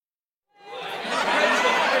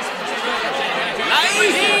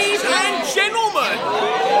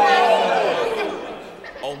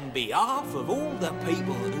behalf of all the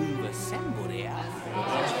people who've assembled here,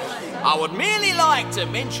 I would merely like to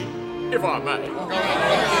mention, if I may,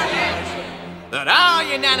 that our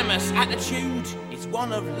unanimous attitude is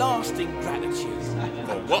one of lasting gratitude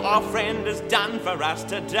for what our friend has done for us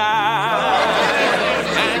today.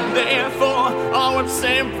 And therefore, I would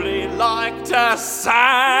simply like to say,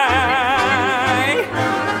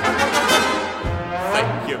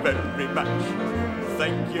 thank you very much.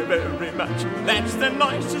 Thank you very much. That's the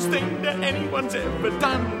nicest thing that anyone's ever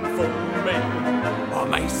done for me. I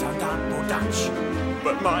may sound dumb or Dutch,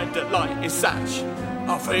 but my delight is such.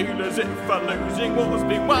 I feel as if a losing war's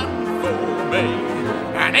been won for me.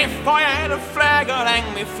 And if I had a flag, I'd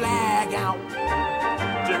hang me flag out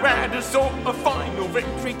to add a sort of final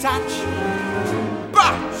victory touch.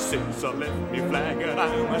 But since I left me flag at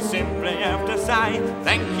home, I simply have to say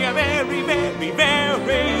thank you very, very,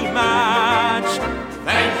 very much.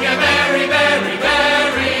 Thank you very, very,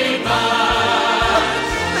 very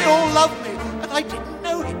much. They all love me, and I didn't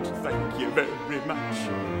know it. Thank you very much.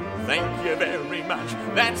 Thank you very much.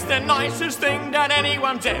 That's the nicest thing that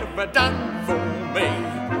anyone's ever done for me.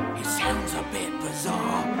 It sounds a bit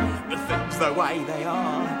bizarre, but things the way they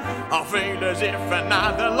are. I feel as if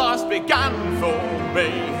another life's begun for me.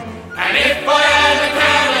 And if I had a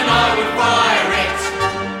cannon, I would fire it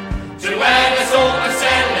to add a sort of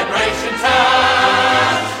celebration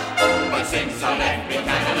touch. But since I left me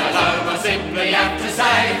cannon alone, I simply have to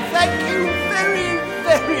say thank you very,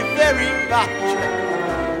 very, very much.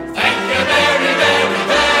 Thank you very, very,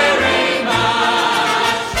 very much.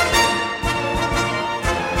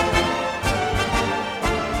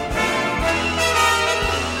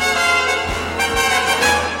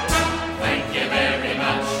 Thank you very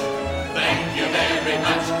much. Thank you very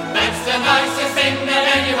much. That's the nicest thing that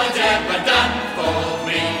anyone's ever done for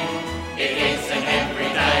me. It isn't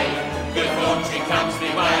every day good fortune comes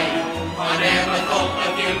my way. I never thought the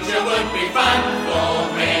future would be fun for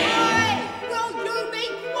me. Will you be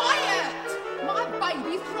quiet? My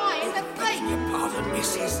baby's trying to sleep. Pardon,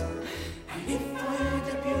 missus.